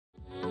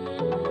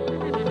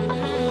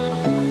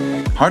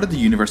How did the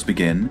universe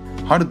begin?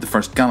 How did the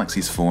first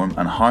galaxies form?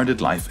 And how did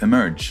life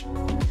emerge?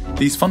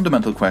 These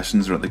fundamental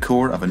questions are at the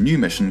core of a new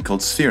mission called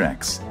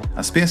SPHEREx,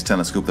 a space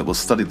telescope that will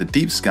study the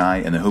deep sky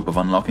in the hope of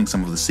unlocking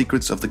some of the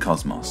secrets of the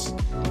cosmos.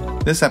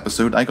 This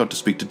episode, I got to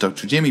speak to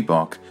Dr. Jamie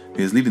Bock,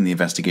 who is leading the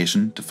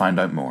investigation, to find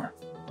out more.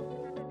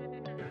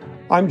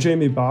 I'm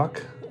Jamie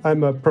Bock.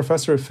 I'm a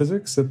professor of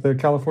physics at the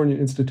California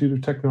Institute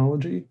of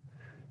Technology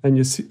and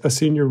a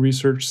senior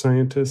research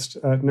scientist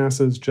at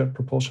NASA's Jet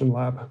Propulsion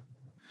Lab.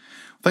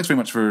 Thanks very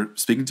much for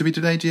speaking to me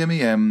today,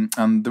 Jamie. And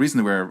the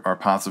reason that our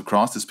paths have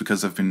crossed is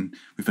because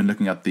we've been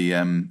looking at the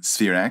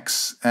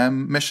SPHEREx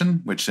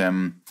mission, which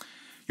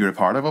you're a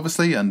part of,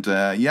 obviously. And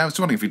I was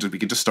wondering if we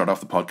could just start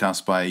off the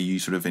podcast by you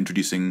sort of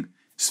introducing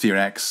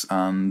SPHEREx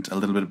and a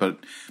little bit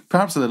about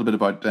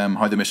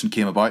how the mission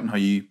came about and how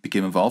you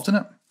became involved in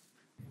it.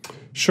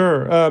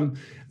 Sure.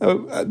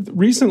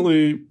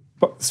 Recently,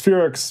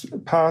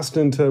 SPHEREx passed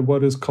into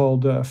what is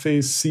called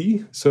Phase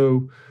C.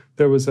 So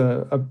there was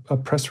a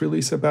press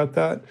release about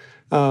that.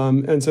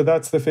 And so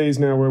that's the phase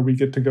now where we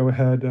get to go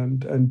ahead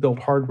and build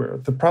hardware.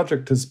 The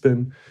project has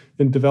been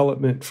in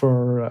development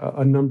for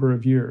a number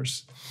of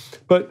years.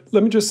 But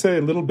let me just say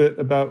a little bit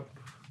about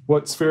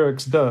what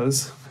SPHEREx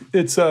does.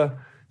 It's a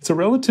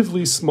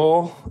relatively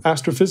small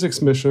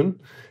astrophysics mission,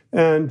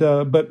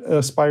 but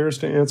aspires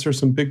to answer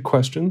some big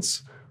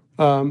questions.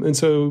 And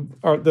so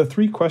the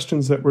three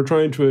questions that we're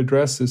trying to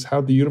address is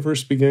how the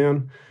universe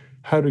began,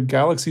 how did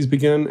galaxies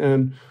begin,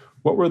 and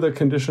what were the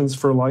conditions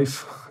for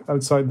life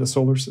outside the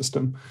solar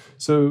system?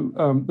 So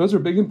those are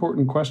big,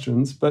 important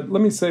questions. But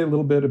let me say a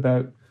little bit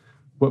about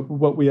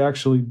what we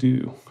actually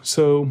do.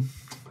 So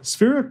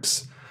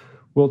SPHEREx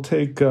will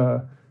take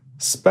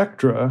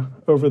spectra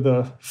over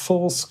the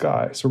full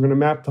sky. So we're going to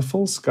map the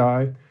full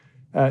sky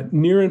at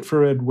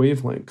near-infrared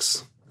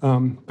wavelengths.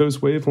 Those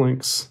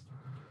wavelengths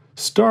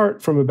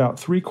start from about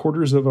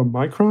 3/4 of a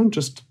micron,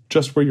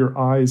 just where your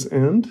eyes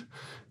end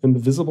in the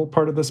visible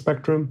part of the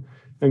spectrum,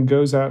 and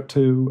goes out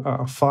to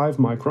 5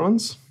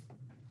 microns.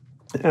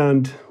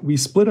 And we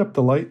split up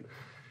the light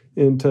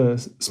into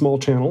small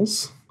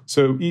channels.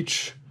 So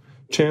each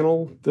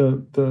channel,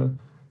 the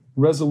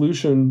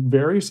resolution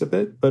varies a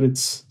bit, but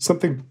it's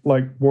something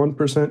like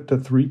 1% to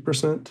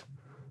 3%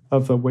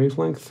 of the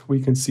wavelength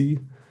we can see.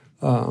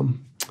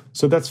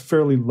 So that's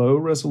fairly low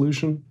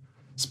resolution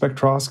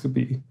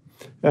spectroscopy.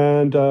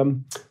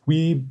 And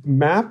we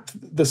map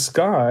the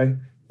sky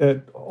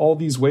at all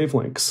these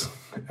wavelengths.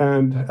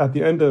 And at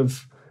the end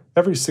of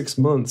every 6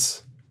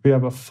 months, we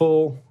have a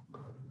full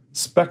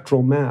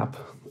spectral map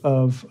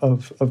of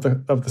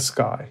the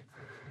sky.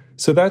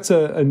 So that's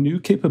a new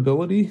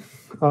capability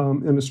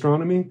in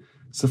astronomy.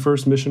 It's the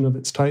first mission of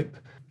its type.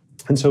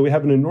 And so we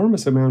have an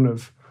enormous amount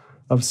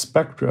of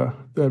spectra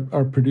that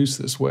are produced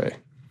this way.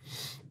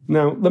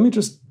 Now, let me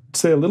just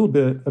say a little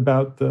bit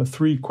about the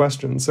three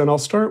questions. And I'll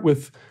start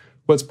with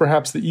what's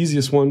perhaps the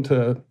easiest one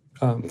to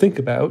think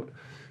about,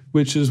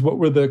 which is what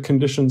were the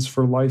conditions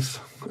for life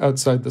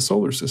outside the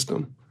solar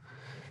system?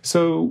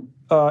 So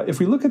if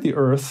we look at the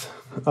Earth,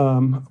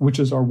 which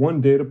is our one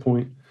data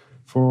point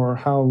for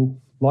how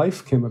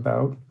life came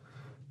about,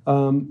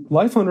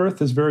 life on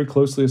Earth is very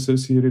closely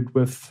associated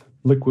with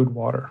liquid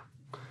water.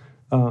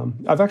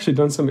 I've actually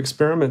done some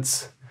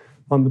experiments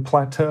on the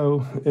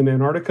plateau in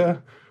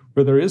Antarctica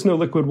where there is no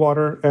liquid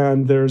water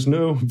and there's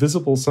no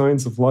visible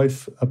signs of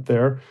life up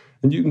there.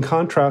 And you can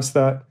contrast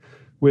that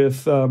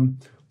with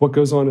what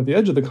goes on at the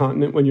edge of the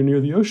continent when you're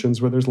near the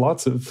oceans, where there's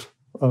lots of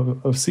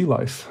sea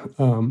life.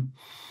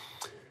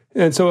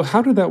 And so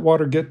how did that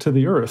water get to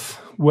the Earth?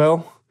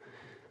 Well,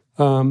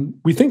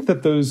 we think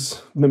that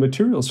the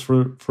materials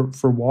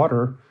for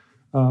water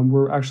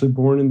were actually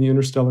born in the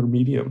interstellar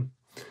medium.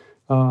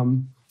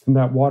 And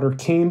that water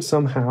came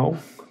somehow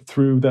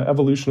through the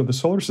evolution of the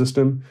solar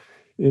system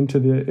into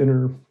the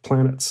inner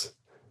planets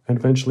and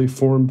eventually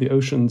formed the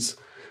oceans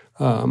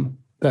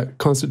that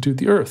constitute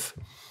the Earth.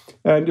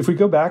 And if we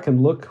go back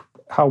and look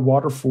how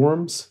water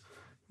forms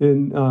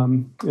in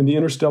the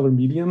interstellar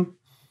medium,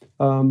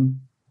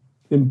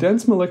 in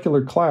dense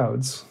molecular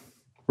clouds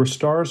where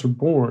stars are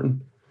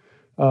born,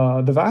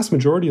 the vast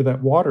majority of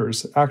that water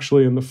is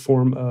actually in the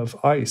form of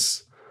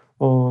ice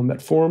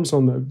that forms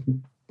on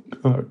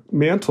the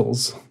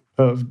mantles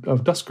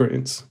of dust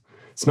grains.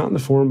 It's not in the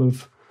form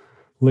of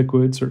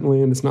liquid,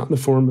 certainly, and it's not in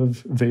the form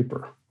of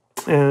vapor.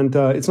 And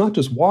it's not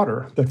just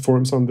water that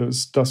forms on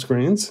those dust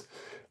grains.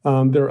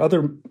 There are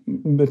other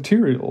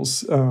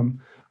materials,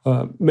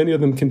 many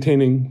of them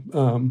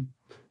containing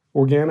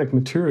organic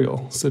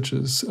material, such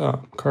as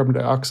carbon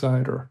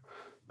dioxide or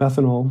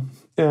methanol.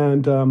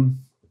 And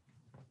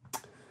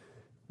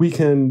we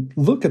can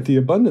look at the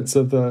abundance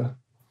of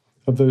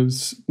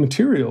those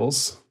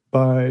materials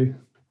by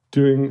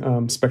doing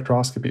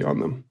spectroscopy on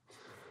them.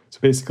 So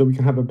basically, we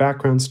can have a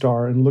background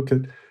star and look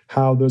at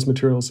how those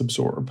materials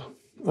absorb.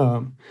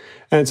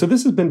 And so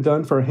this has been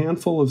done for a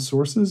handful of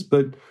sources,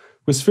 but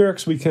with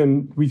SPHEREx, we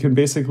can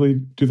basically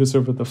do this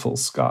over the full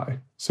sky.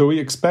 So we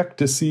expect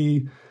to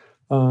see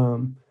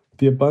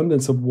the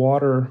abundance of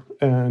water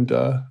and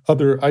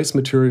other ice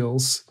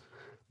materials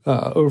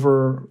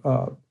over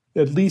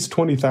at least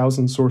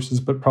 20,000 sources,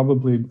 but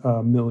probably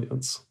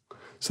millions.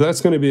 So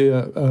that's going to be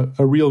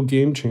a real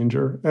game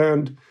changer.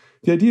 And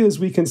the idea is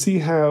we can see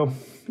how,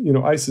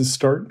 ices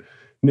start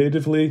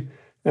natively.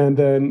 And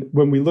then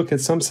when we look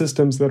at some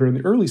systems that are in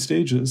the early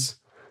stages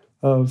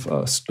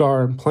of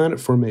star and planet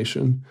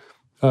formation,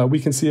 we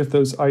can see if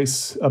those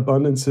ice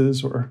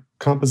abundances or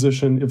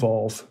composition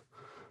evolve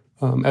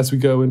as we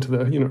go into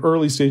the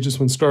early stages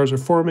when stars are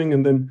forming,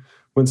 and then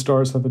when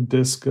stars have a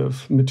disk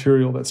of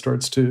material that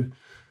starts to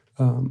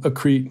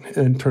accrete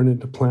and turn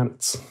into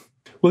planets.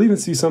 We'll even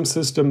see some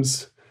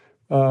systems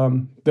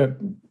that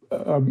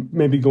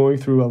may be going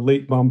through a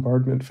late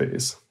bombardment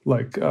phase,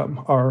 like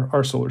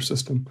our solar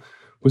system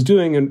was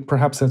doing, and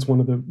perhaps that's one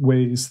of the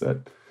ways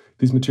that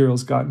these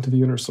materials got into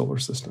the inner solar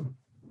system.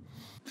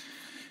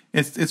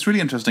 It's really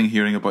interesting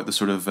hearing about the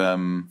sort of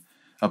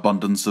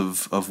abundance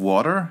of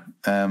water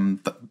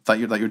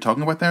that you're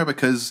talking about there,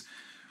 because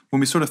when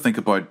we sort of think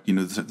about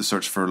the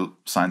search for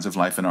signs of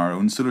life in our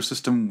own solar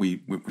system, we're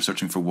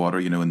searching for water,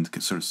 in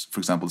sort of, for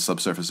example, the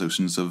subsurface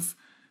oceans of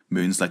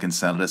moons like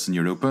Enceladus and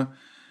Europa,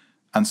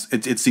 and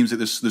it seems that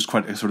there's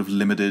quite a sort of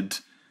limited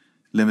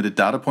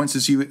data points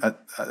as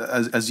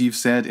you've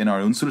said in our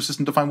own solar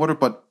system to find water,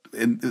 but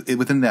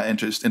within that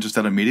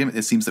interstellar medium,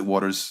 it seems that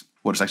water's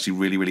actually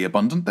really, really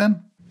abundant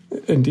then.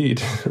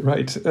 Indeed,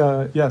 right.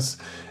 Yes.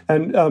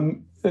 And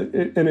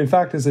in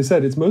fact, as I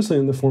said, it's mostly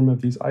in the form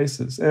of these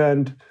ices.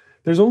 And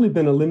there's only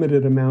been a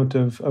limited amount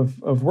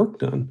of work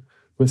done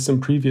with some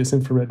previous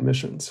infrared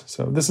missions.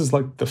 So this is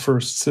like the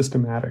first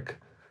systematic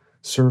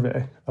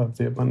survey of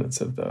the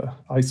abundance of the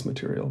ice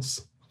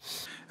materials.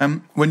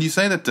 When you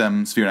say that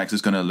SPHEREx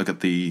is going to look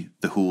at the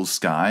whole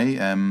sky,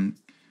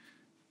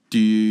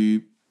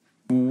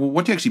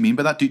 what do you actually mean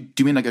by that? Do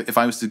you mean like if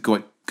I was to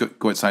go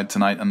outside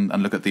tonight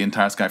and look at the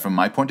entire sky from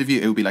my point of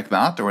view, it would be like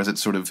that? Or is it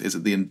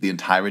the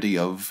entirety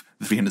of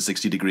the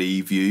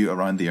 360-degree view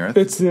around the Earth?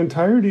 It's the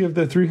entirety of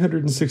the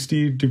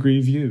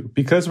 360-degree view.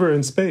 Because we're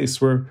in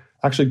space, we're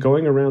actually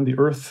going around the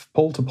Earth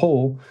pole to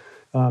pole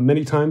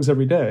many times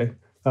every day.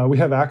 We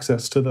have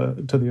access to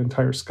the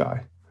entire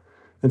sky.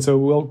 And so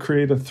we'll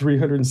create a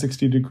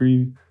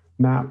 360-degree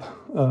map,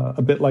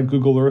 a bit like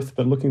Google Earth,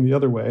 but looking the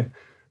other way,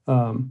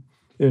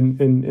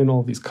 in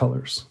all these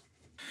colors.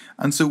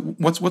 And so,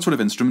 what sort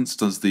of instruments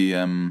does the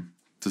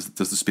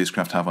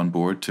spacecraft have on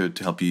board to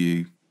help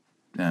you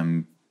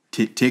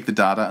take the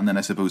data and then,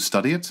 I suppose,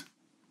 study it?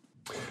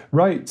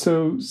 Right.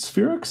 So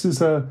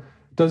SPHEREx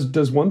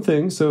does one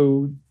thing.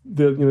 So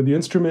the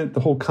instrument,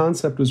 the whole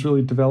concept was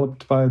really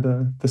developed by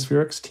the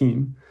SPHEREx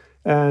team,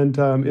 and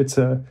it's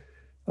a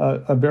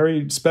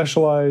very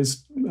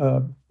specialized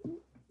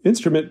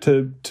instrument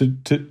to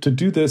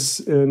do this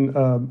in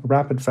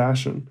rapid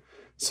fashion.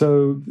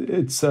 So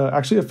it's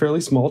actually a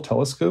fairly small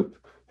telescope.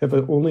 You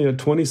have only a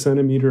 20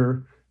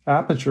 centimeter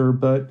aperture,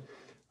 but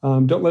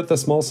don't let the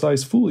small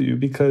size fool you,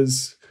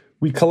 because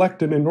we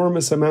collect an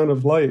enormous amount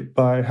of light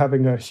by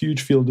having a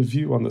huge field of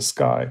view on the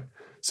sky.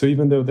 So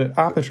even though the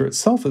aperture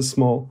itself is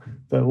small,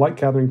 the light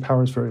gathering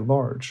power is very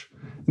large.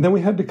 And then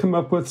we had to come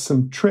up with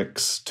some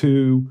tricks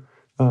to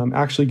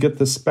actually get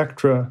the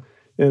spectra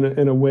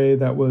in a way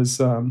that was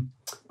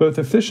both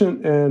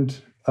efficient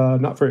and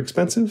not very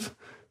expensive,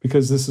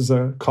 because this is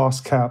a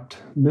cost-capped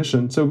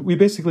mission. So we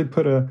basically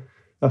put a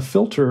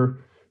filter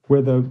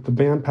where the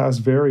bandpass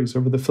varies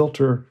over the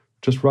filter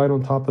just right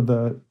on top of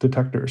the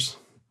detectors.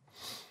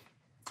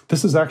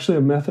 This is actually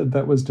a method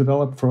that was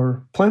developed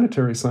for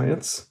planetary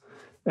science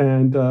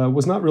and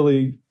was not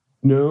really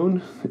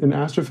known in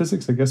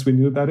astrophysics. I guess we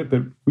knew about it,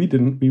 but we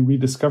didn't. We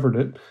rediscovered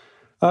it.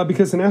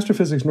 Because in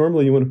astrophysics,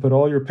 normally you want to put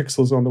all your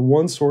pixels on the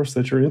one source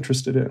that you're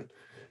interested in.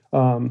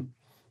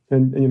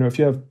 And if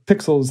you have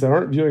pixels that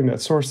aren't viewing that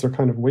source, they're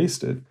kind of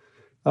wasted.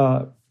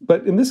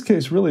 But in this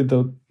case, really,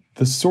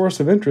 the source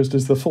of interest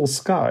is the full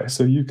sky,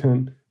 so you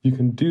can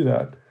do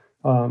that.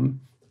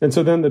 And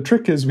so then the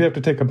trick is we have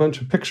to take a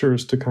bunch of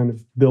pictures to kind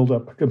of build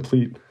up a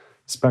complete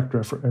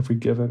spectra for every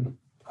given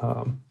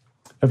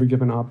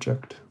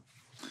object.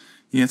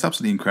 Yeah, it's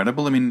absolutely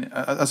incredible. I mean,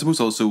 I suppose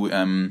also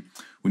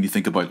when you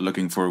think about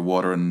looking for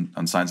water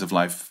and signs of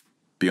life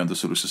beyond the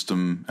solar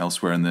system,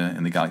 elsewhere in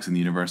the galaxy and the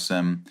universe,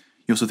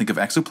 you also think of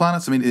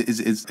exoplanets. I mean,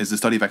 is the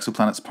study of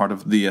exoplanets part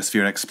of the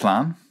SPHEREx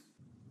plan?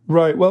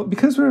 Right. Well,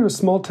 because we're in a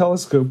small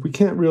telescope, we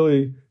can't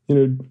really,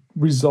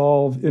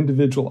 resolve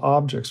individual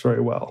objects very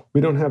well.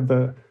 We don't have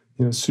the,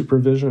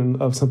 supervision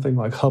of something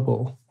like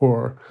Hubble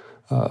or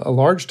a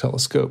large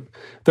telescope.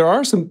 There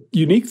are some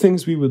unique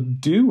things we would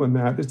do in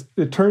that.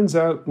 It turns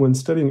out when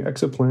studying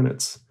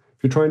exoplanets,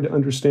 if you're trying to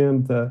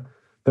understand the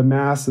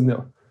mass and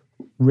the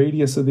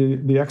radius of the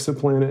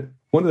exoplanet,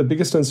 one of the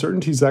biggest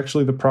uncertainties is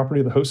actually the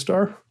property of the host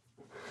star.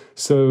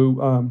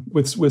 So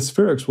with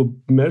SPHEREx, we'll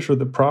measure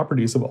the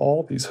properties of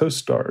all these host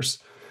stars.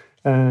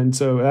 And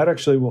so that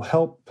actually will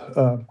help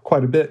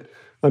quite a bit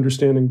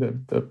understanding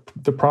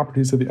the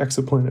properties of the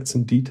exoplanets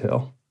in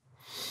detail.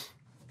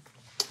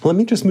 Let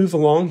me just move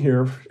along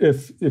here,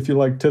 if you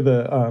like, to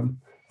the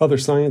other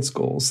science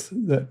goals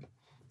that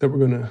we're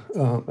going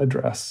to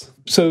address.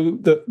 So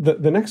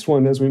the next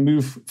one, as we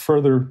move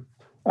further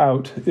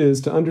out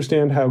is to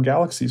understand how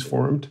galaxies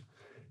formed.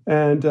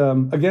 And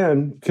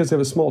again, because I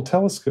have a small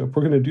telescope,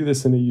 we're going to do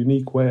this in a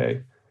unique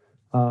way.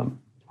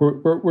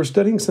 We're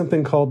studying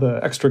something called the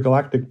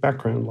extragalactic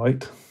background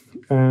light.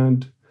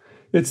 And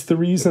it's the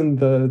reason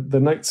the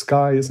night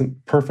sky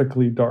isn't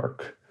perfectly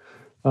dark.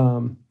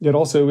 It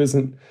also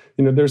isn't,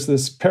 there's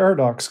this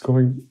paradox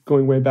going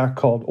way back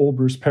called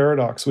Olber's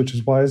paradox, which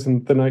is why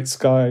isn't the night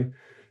sky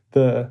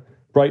the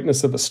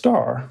brightness of a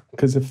star?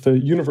 Because if the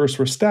universe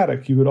were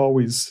static, you would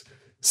always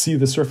see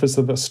the surface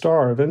of a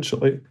star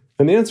eventually.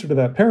 And the answer to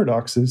that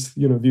paradox is,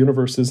 the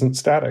universe isn't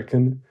static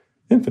and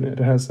infinite.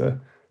 It has a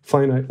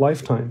finite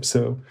lifetime.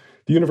 So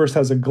the universe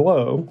has a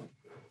glow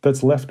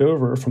that's left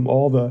over from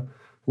all the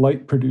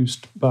light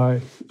produced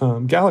by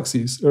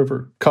galaxies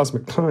over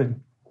cosmic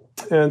time.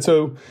 And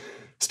so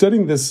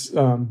studying this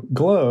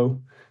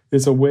glow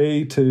is a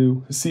way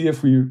to see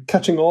if we're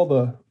catching all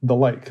the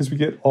light, because we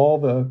get all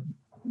the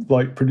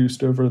light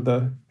produced over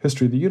the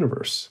history of the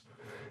universe.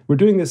 We're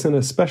doing this in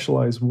a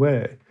specialized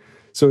way.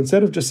 So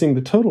instead of just seeing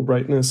the total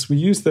brightness, we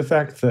use the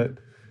fact that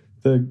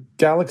the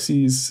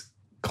galaxies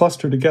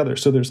cluster together.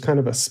 So there's kind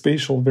of a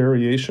spatial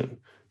variation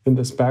in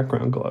this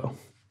background glow.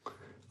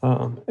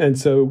 And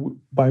so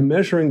by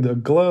measuring the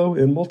glow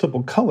in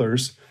multiple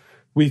colors,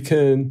 we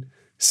can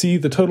see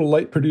the total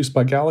light produced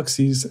by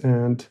galaxies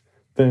and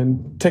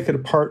then take it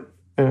apart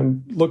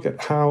and look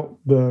at how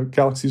the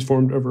galaxies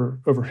formed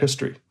over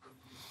history.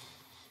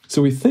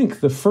 So we think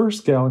the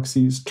first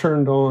galaxies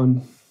turned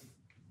on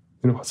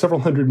several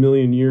hundred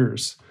million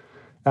years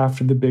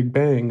after the Big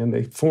Bang, and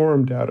they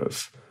formed out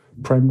of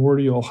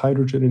primordial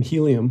hydrogen and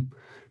helium.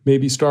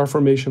 Maybe star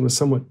formation was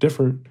somewhat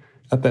different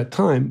at that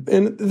time.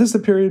 And this is a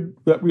period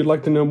that we'd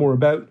like to know more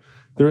about.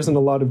 There isn't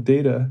a lot of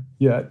data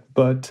yet,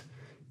 but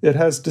it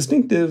has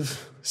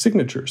distinctive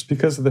signatures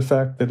because of the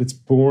fact that it's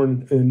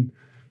born in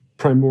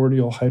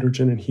primordial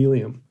hydrogen and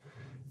helium.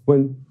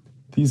 When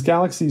these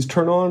galaxies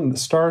turn on, the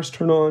stars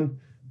turn on,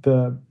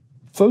 the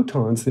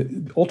photons,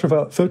 the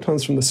ultraviolet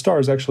photons from the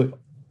stars actually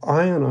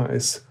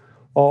ionize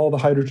all the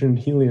hydrogen and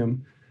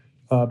helium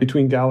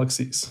between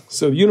galaxies.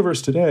 So the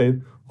universe today,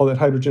 all that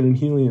hydrogen and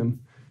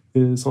helium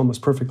is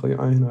almost perfectly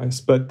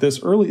ionized. But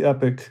this early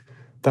epoch,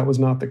 that was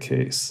not the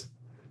case.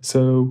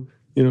 So,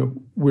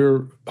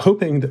 we're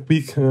hoping that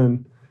we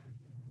can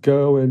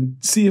go and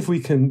see if we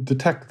can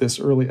detect this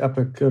early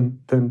epoch and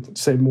then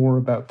say more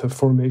about the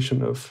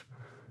formation of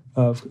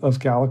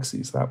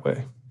galaxies that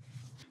way.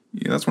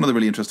 Yeah, that's one of the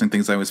really interesting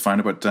things I always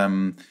find about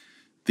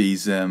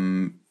these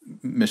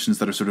missions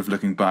that are sort of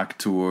looking back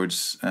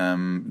towards deeper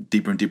and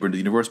deeper into the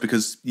universe,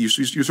 because you're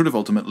sort of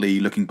ultimately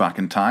looking back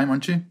in time,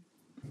 aren't you?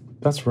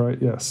 That's right,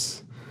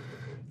 yes.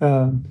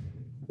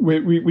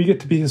 We get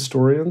to be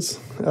historians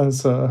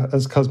as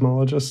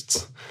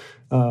cosmologists.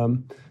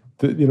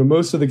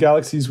 Most of the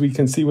galaxies we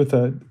can see with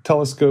a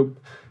telescope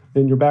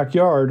in your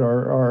backyard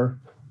are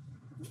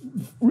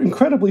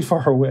incredibly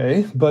far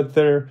away, but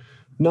they're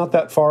not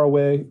that far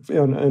away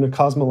in a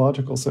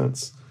cosmological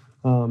sense.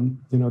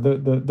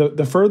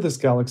 The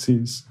furthest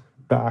galaxies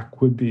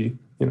back would be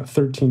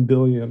 13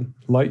 billion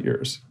light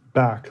years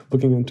back,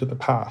 looking into the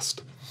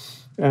past.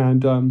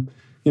 And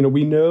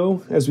we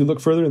know as we look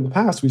further in the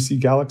past, we see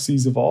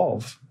galaxies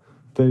evolve.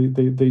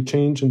 They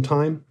change in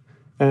time,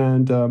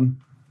 and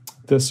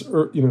this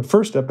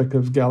first epoch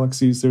of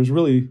galaxies, there's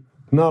really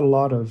not a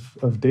lot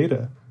of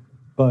data,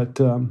 but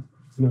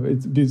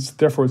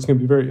therefore it's going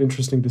to be very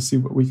interesting to see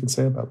what we can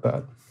say about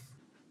that.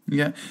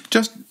 Yeah,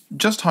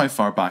 just how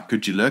far back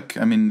could you look?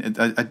 I mean,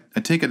 I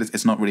take it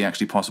it's not really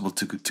actually possible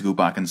to go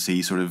back and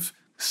see sort of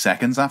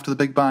seconds after the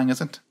Big Bang, is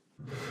it?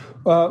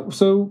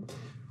 So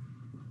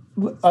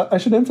I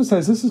should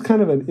emphasize this is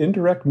kind of an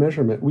indirect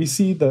measurement. We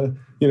see the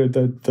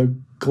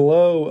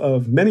glow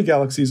of many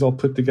galaxies all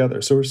put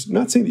together. So we're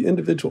not seeing the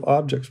individual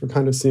objects. We're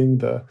kind of seeing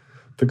the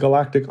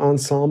galactic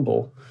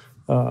ensemble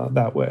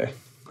that way.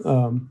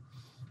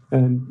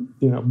 And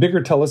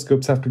bigger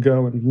telescopes have to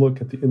go and look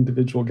at the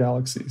individual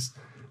galaxies.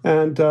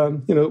 And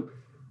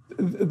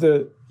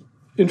the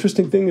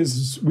interesting thing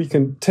is we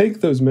can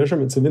take those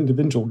measurements of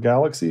individual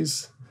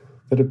galaxies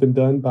that have been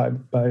done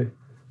by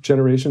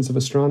generations of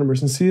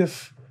astronomers and see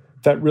if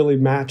that really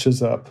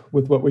matches up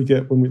with what we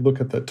get when we look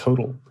at the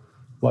total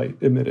light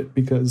emitted,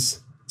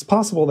 because it's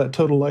possible that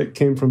total light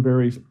came from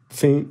very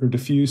faint or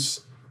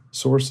diffuse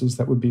sources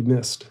that would be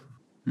missed.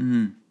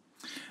 Mm-hmm.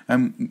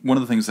 One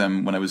of the things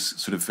when I was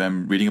sort of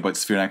reading about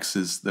SPHEREx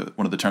is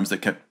one of the terms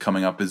that kept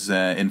coming up is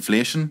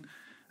inflation.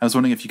 I was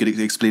wondering if you could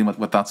explain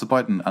what that's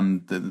about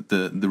and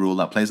the role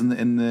that plays in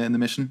the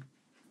mission.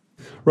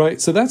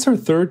 Right. So that's our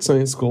third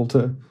science goal,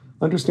 to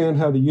understand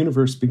how the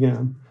universe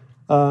began.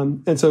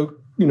 And so,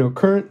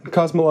 current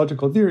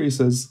cosmological theory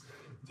says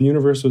the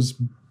universe was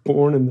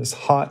born in this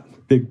hot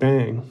Big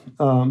Bang.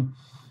 And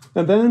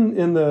then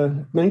in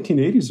the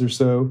 1980s or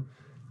so,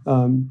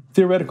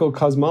 theoretical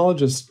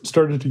cosmologists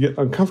started to get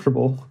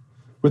uncomfortable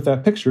with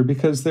that picture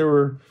because there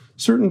were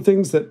certain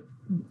things that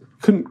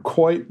couldn't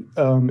quite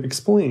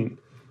explain.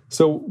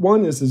 So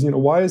one is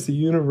why is the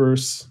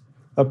universe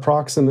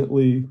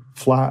approximately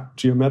flat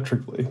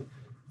geometrically?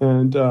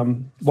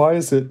 And why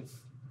is it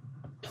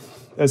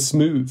as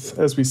smooth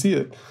as we see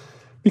it?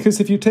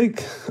 Because if you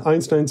take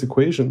Einstein's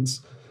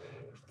equations,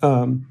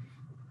 the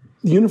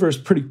universe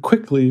pretty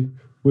quickly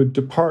would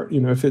depart.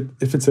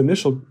 If its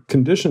initial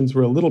conditions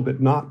were a little bit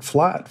not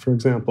flat, for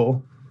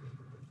example,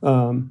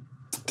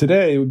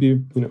 today it would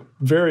be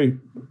very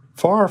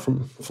far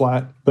from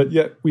flat, but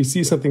yet we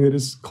see something that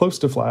is close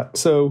to flat.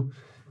 So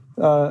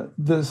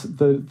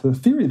the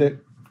theory that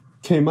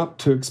came up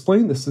to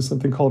explain this is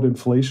something called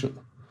inflation,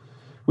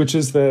 which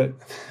is that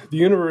the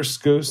universe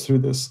goes through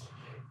this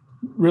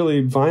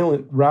really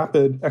violent,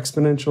 rapid,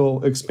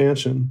 exponential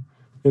expansion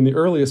in the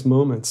earliest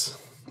moments.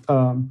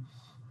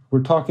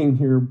 We're talking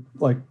here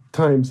like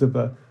times of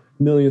a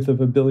millionth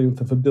of a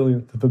billionth of a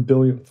billionth of a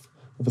billionth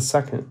of a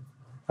second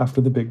after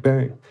the Big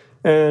Bang.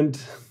 And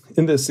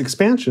in this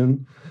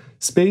expansion,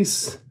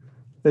 space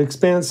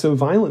expands so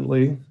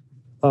violently,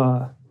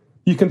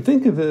 you can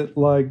think of it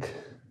like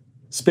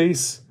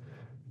space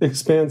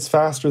expands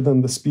faster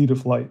than the speed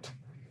of light.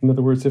 In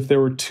other words, if there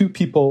were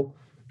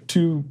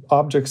two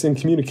objects in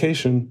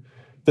communication,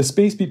 the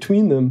space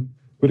between them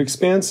would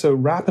expand so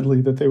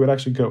rapidly that they would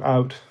actually go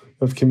out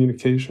of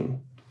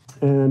communication.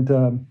 And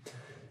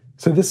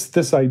so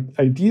this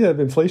idea of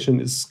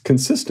inflation is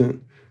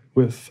consistent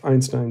with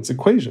Einstein's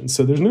equations.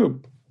 So there's no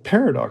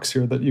paradox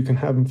here that you can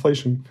have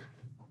inflation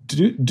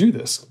do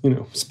this,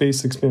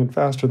 space expand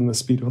faster than the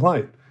speed of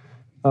light.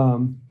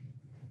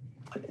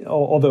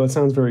 Although it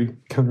sounds very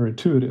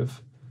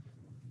counterintuitive.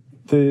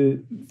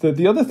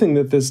 The other thing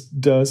that this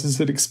does is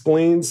it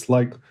explains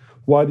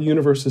why the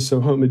universe is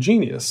so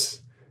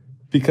homogeneous,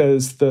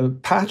 because the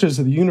patches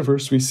of the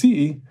universe we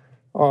see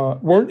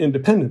weren't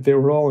independent. They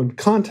were all in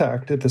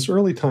contact at this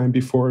early time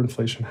before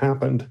inflation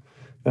happened,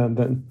 and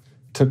then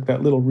took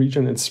that little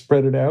region and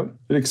spread it out.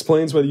 It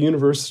explains why the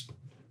universe,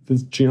 the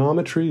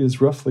geometry is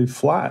roughly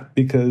flat,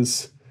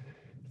 because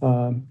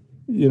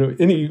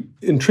any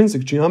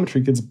intrinsic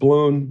geometry gets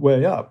blown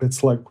way up.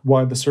 It's like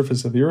why the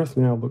surface of the Earth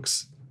now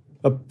looks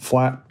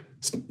flat,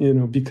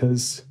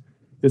 because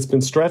it's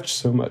been stretched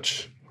so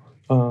much.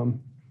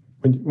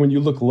 When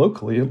you look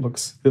locally, it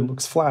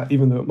looks flat,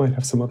 even though it might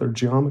have some other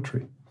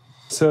geometry.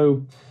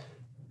 So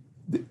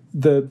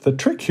the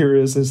trick here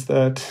is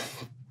that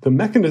the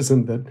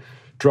mechanism that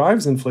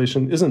drives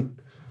inflation isn't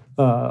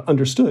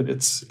understood.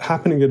 It's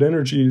happening at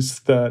energies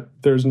that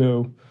there's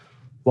no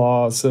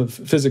laws of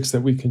physics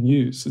that we can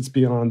use. It's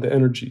beyond the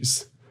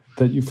energies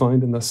that you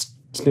find in the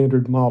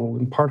standard model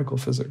in particle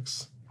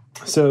physics.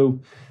 So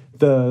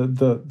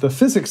the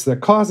physics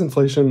that cause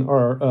inflation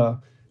are,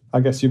 I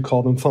guess you'd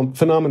call them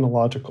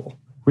phenomenological.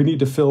 We need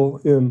to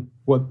fill in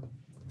what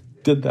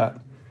did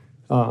that.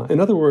 In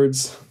other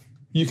words,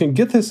 you can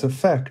get this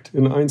effect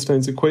in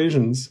Einstein's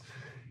equations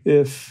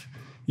if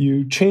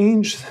you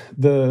change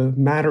the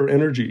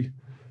matter-energy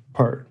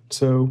part.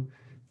 So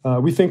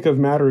we think of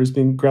matter as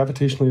being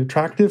gravitationally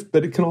attractive,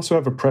 but it can also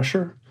have a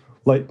pressure.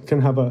 Light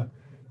can have a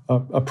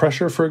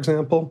pressure, for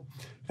example.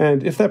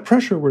 And if that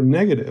pressure were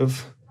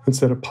negative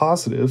instead of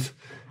positive,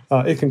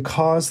 it can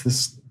cause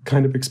this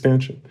kind of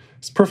expansion.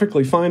 It's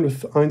perfectly fine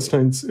with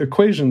Einstein's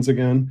equations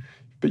again,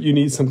 but you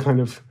need some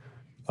kind of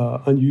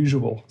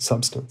unusual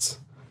substance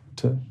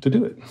to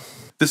do it.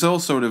 This all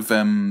sort of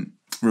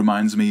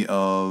reminds me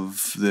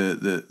of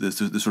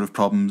the sort of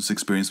problems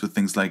experienced with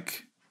things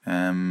like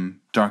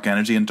dark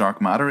energy and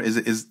dark matter. Is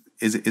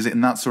it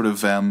in that sort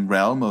of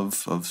realm of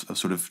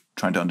sort of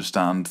trying to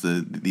understand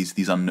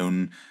these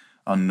unknown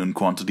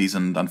quantities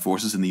and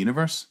forces in the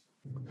universe?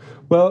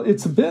 Well,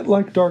 it's a bit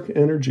like dark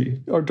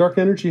energy. Or dark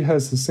energy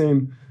has the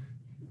same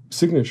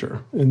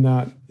signature in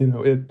that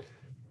it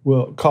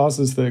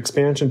causes the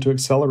expansion to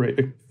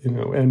accelerate.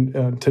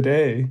 And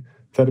today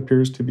that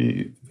appears to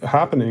be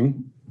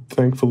happening.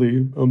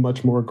 Thankfully, a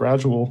much more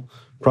gradual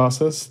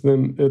process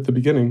than at the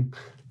beginning.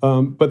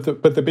 But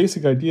the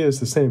basic idea is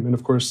the same. And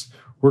of course,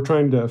 we're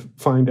trying to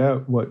find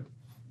out what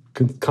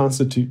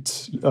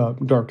constitutes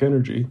dark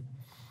energy.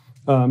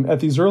 At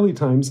these early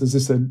times, as I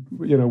said,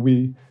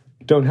 we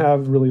don't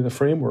have really the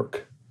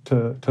framework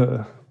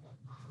to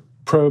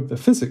probe the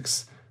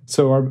physics.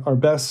 So our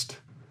best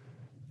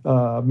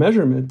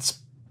measurements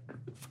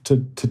to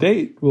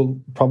date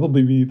will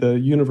probably be the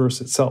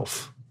universe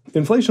itself.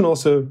 Inflation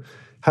also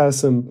has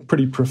some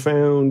pretty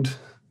profound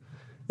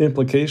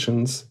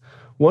implications.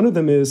 One of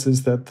them is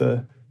that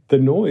the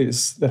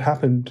noise that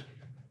happened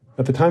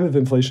at the time of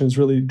inflation is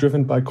really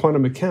driven by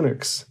quantum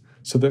mechanics.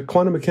 So the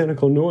quantum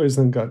mechanical noise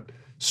then got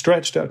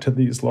stretched out to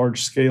these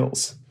large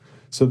scales.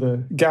 So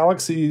the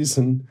galaxies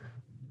and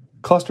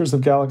clusters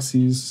of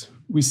galaxies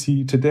we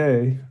see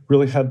today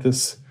really had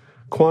this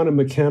quantum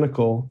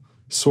mechanical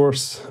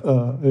source,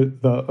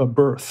 a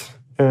birth.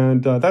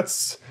 And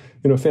that's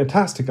a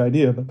fantastic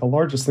idea that the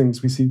largest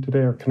things we see today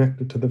are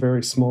connected to the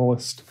very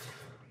smallest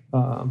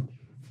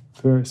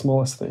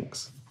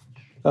things.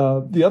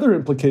 The other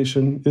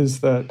implication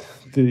is that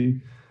the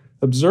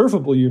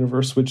observable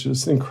universe, which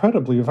is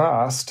incredibly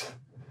vast,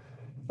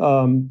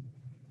 that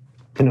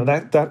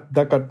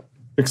got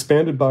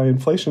expanded by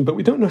inflation, but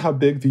we don't know how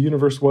big the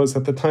universe was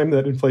at the time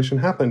that inflation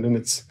happened, and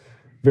it's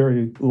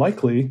very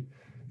likely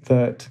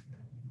that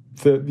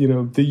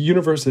the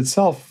universe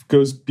itself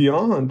goes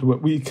beyond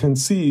what we can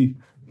see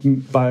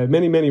by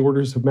many, many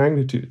orders of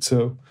magnitude.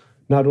 So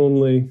not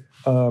only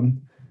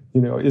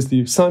is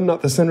the sun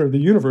not the center of the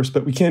universe,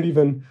 but we can't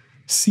even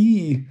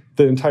see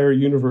the entire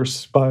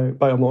universe by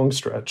a long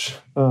stretch.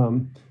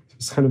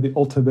 It's kind of the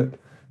ultimate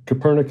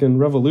Copernican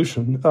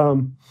revolution.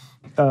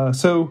 I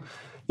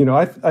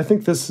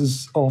think this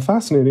is all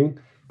fascinating,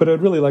 but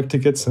I'd really like to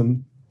get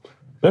some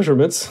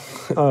measurements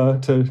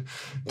to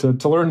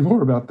learn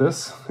more about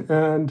this,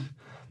 and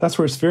that's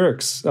where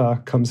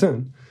SPHEREx comes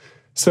in.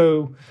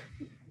 So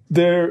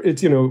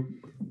it's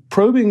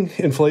probing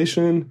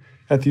inflation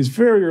at these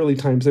very early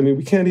times. I mean,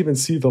 we can't even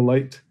see the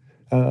light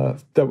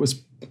that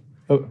was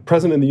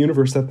present in the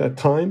universe at that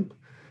time.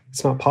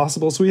 It's not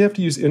possible. So we have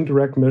to use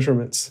indirect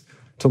measurements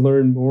to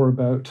learn more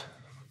about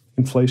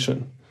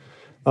inflation.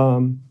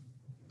 And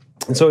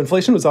so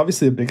inflation was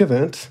obviously a big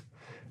event,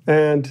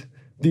 and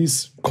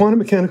these quantum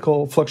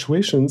mechanical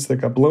fluctuations that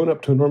got blown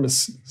up to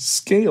enormous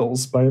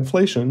scales by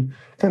inflation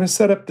kind of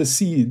set up the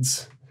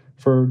seeds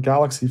for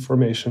galaxy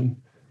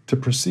formation to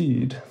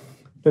proceed.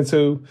 And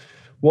so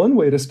one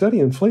way to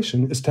study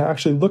inflation is to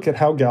actually look at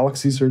how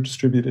galaxies are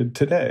distributed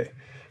today.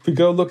 If we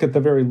go look at the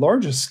very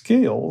largest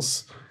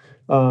scales,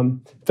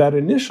 that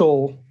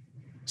initial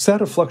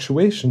set of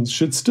fluctuations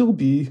should still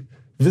be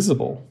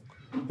visible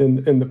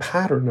in the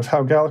pattern of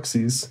how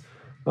galaxies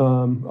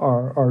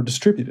are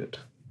distributed.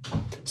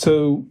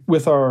 So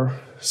with our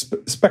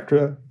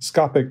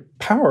spectroscopic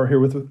power here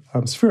with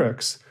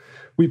SPHEREx,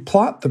 we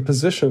plot the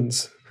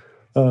positions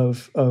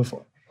of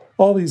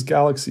all these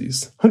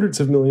galaxies, hundreds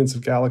of millions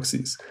of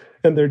galaxies,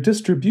 and their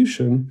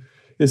distribution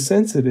is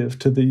sensitive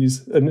to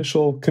these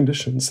initial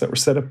conditions that were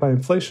set up by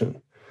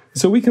inflation.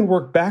 So we can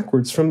work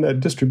backwards from that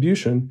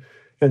distribution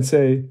and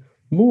say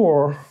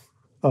more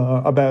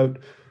about,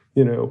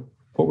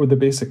 what were the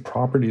basic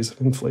properties of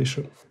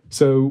inflation.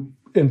 So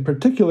in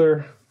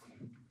particular,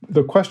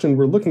 the question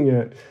we're looking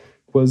at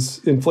was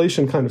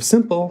inflation kind of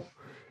simple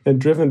and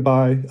driven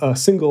by a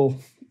single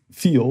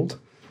field,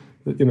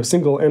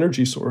 single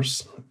energy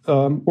source,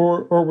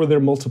 or were there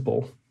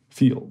multiple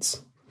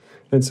fields?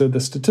 And so the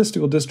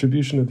statistical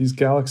distribution of these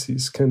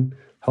galaxies can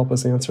help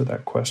us answer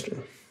that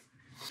question.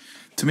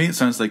 To me, it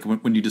sounds like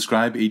when you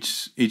describe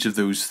each of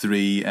those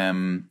three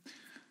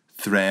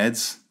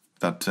threads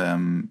that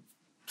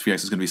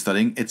SPHEREx is going to be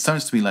studying, it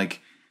sounds to me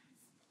like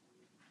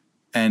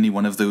any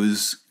one of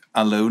those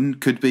alone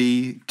could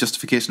be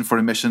justification for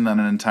a mission and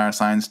an entire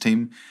science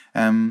team.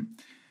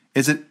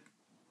 Is it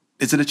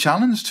a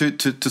challenge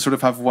to sort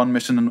of have one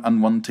mission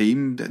and one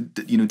team,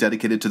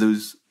 dedicated to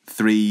those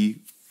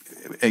three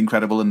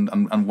incredible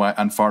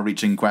and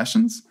far-reaching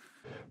questions?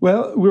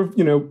 Well,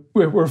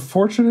 we're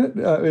fortunate.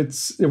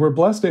 We're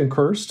blessed and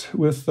cursed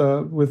with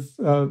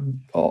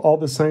all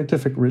the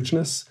scientific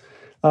richness.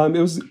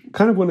 It was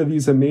kind of one of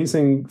these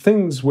amazing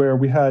things where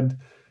we had,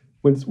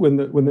 when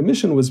the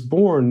mission was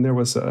born, there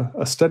was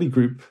a study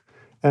group,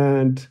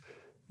 and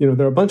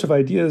there are a bunch of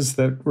ideas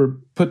that were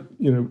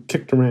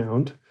kicked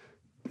around,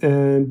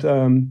 and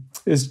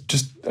it's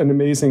just an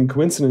amazing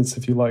coincidence,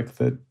 if you like,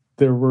 that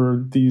there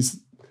were these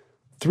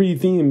three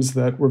themes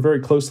that were very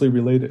closely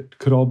related,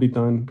 could all be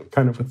done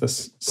kind of with the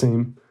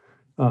same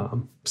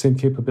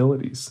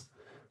capabilities.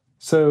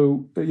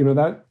 So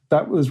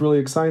that was really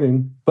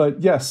exciting.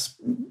 But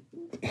yes,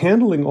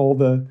 handling all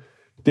the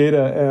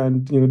data,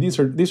 and these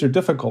are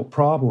difficult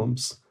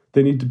problems.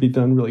 They need to be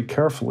done really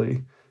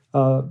carefully.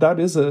 That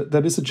is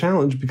a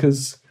challenge,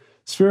 because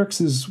SPHEREx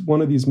is one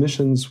of these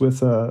missions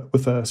with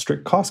a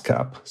strict cost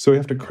cap. So we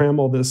have to cram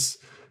all this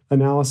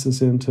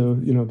analysis into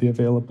the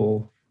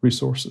available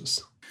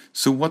resources.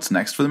 So what's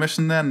next for the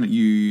mission then?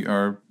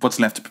 What's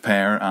left to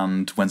prepare,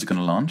 and when's it going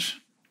to launch?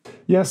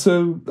 Yeah,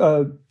 so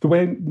the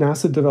way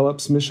NASA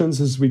develops missions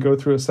is we go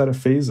through a set of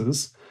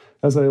phases.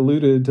 As I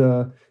alluded,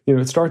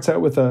 it starts out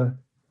with a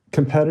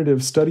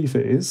competitive study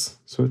phase.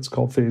 So it's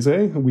called Phase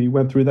A. We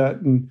went through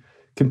that and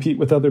compete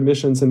with other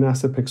missions, and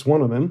NASA picks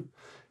one of them.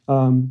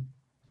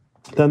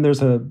 Then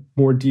there's a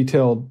more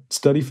detailed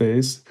study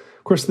phase.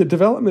 Of course, the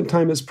development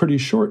time is pretty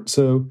short.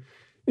 So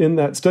in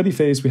that study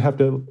phase, we have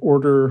to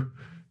order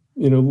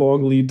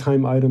long lead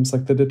time items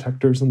like the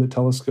detectors and the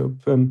telescope,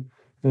 and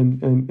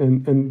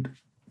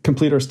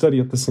complete our study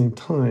at the same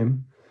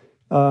time.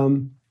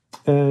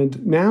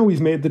 And now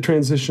we've made the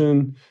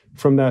transition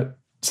from that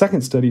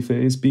second study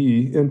phase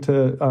B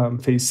into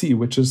Phase C,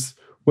 which is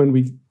when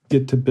we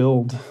get to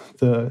build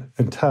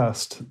and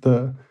test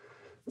the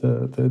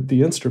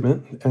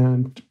instrument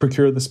and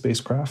procure the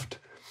spacecraft.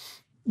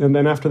 And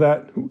then after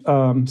that,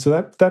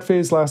 so that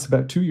phase lasts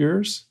about 2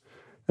 years.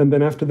 And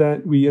then after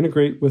that, we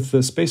integrate with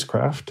the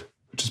spacecraft,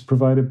 which is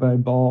provided by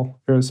Ball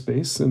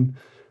Aerospace in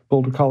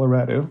Boulder,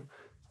 Colorado.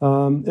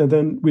 And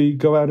then we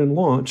go out and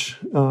launch.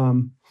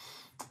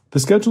 The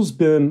schedule's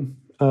been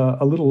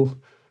a little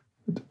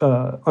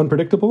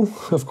unpredictable,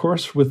 of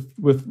course, with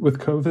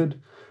COVID,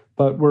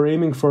 but we're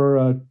aiming for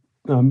a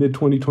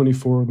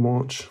mid-2024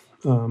 launch.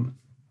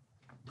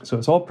 So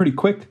it's all pretty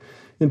quick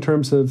in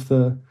terms of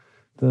the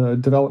the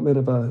development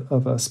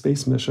of a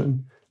space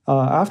mission.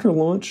 After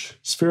launch,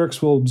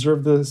 SPHEREx will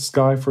observe the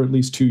sky for at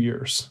least 2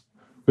 years,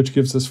 which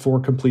gives us 4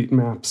 complete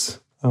maps.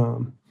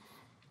 And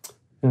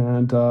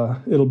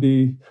it'll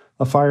be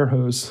a fire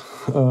hose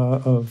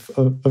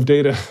of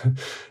data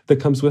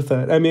that comes with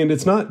that. I mean,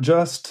 it's not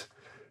just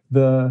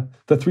the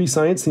 3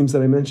 science teams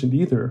that I mentioned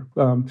either.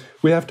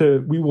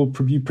 We will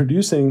be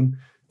producing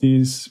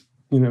these,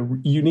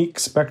 unique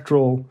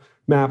spectral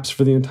maps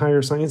for the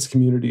entire science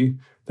community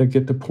that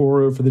get to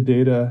pore over the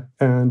data.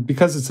 And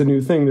because it's a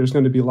new thing, there's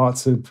going to be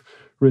lots of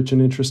rich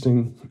and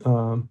interesting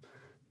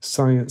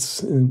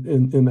science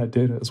in that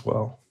data as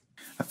well.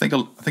 I think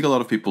a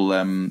lot of people,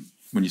 when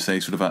you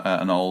say sort of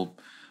an all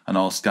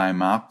sky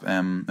map,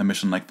 a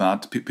mission like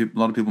that, a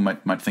lot of people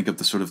might think of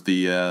the sort of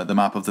the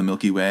map of the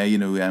Milky Way,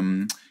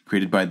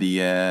 created by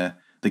the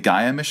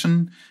Gaia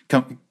mission.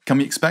 Can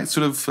we expect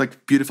sort of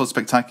like beautiful,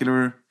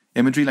 spectacular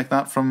imagery like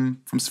that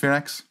from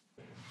SPHEREx?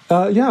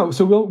 Yeah,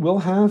 so we'll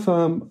have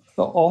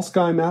all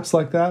sky maps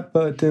like that,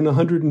 but in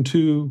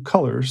 102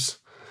 colors.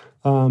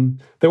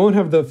 They won't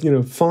have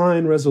the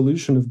fine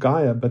resolution of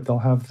Gaia, but they'll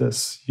have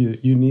this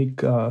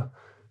unique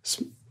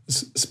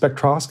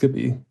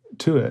spectroscopy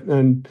to it,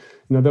 and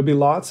there'll be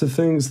lots of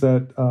things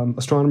that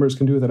astronomers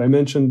can do with it. I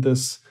mentioned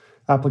this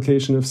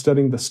application of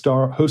studying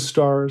the host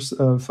stars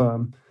of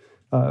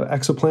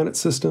exoplanet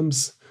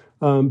systems,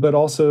 but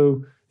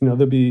also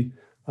there'll be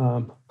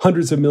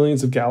hundreds of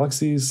millions of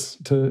galaxies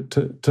to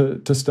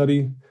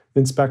study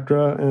in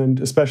spectra, and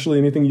especially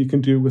anything you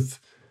can do with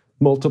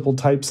multiple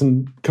types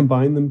and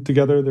combine them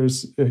together.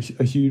 There's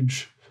a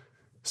huge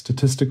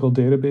statistical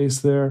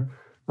database there.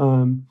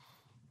 For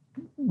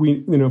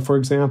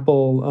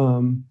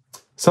example,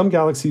 some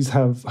galaxies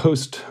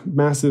host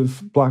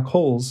massive black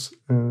holes.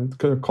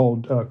 They're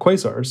called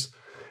quasars,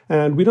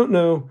 and we don't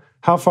know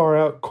how far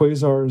out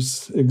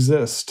quasars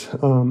exist.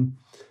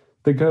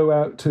 They go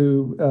out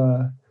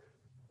to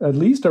at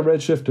least a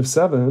redshift of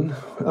 7,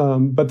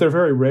 but they're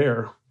very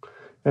rare.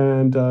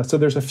 And so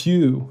there's a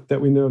few that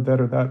we know that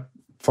are that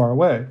far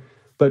away.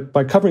 But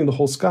by covering the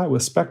whole sky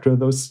with spectra,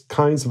 those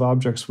kinds of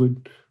objects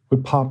would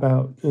pop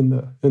out in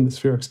the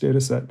SPHEREx data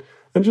set.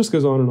 And it just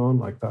goes on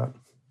like that.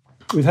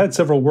 We've had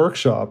several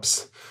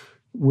workshops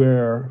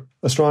where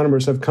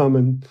astronomers have come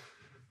and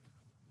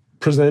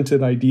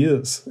presented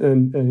ideas,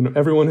 and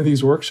every one of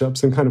these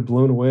workshops I'm kind of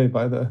blown away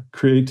by the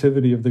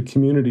creativity of the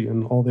community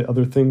and all the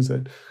other things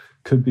that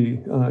could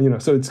be,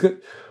 so it's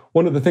good.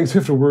 One of the things we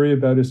have to worry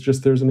about is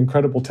just there's an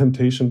incredible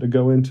temptation to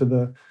go into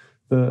the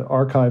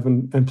archive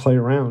and play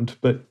around,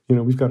 but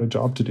we've got a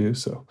job to do,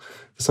 so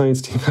the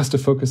science team has to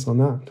focus on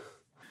that.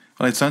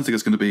 Well, it sounds like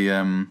it's going to be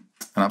an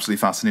absolutely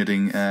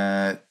fascinating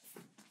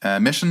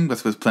mission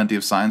with plenty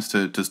of science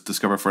to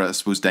discover for, I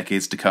suppose,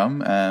 decades to come.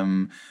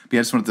 But yeah,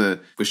 I just wanted to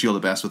wish you all the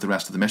best with the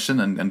rest of the mission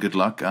and good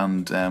luck,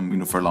 and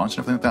for launch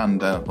and everything like that.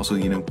 And also,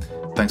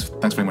 thanks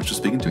very much for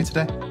speaking to me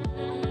today.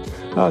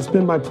 It's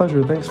been my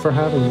pleasure. Thanks for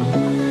having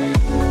me.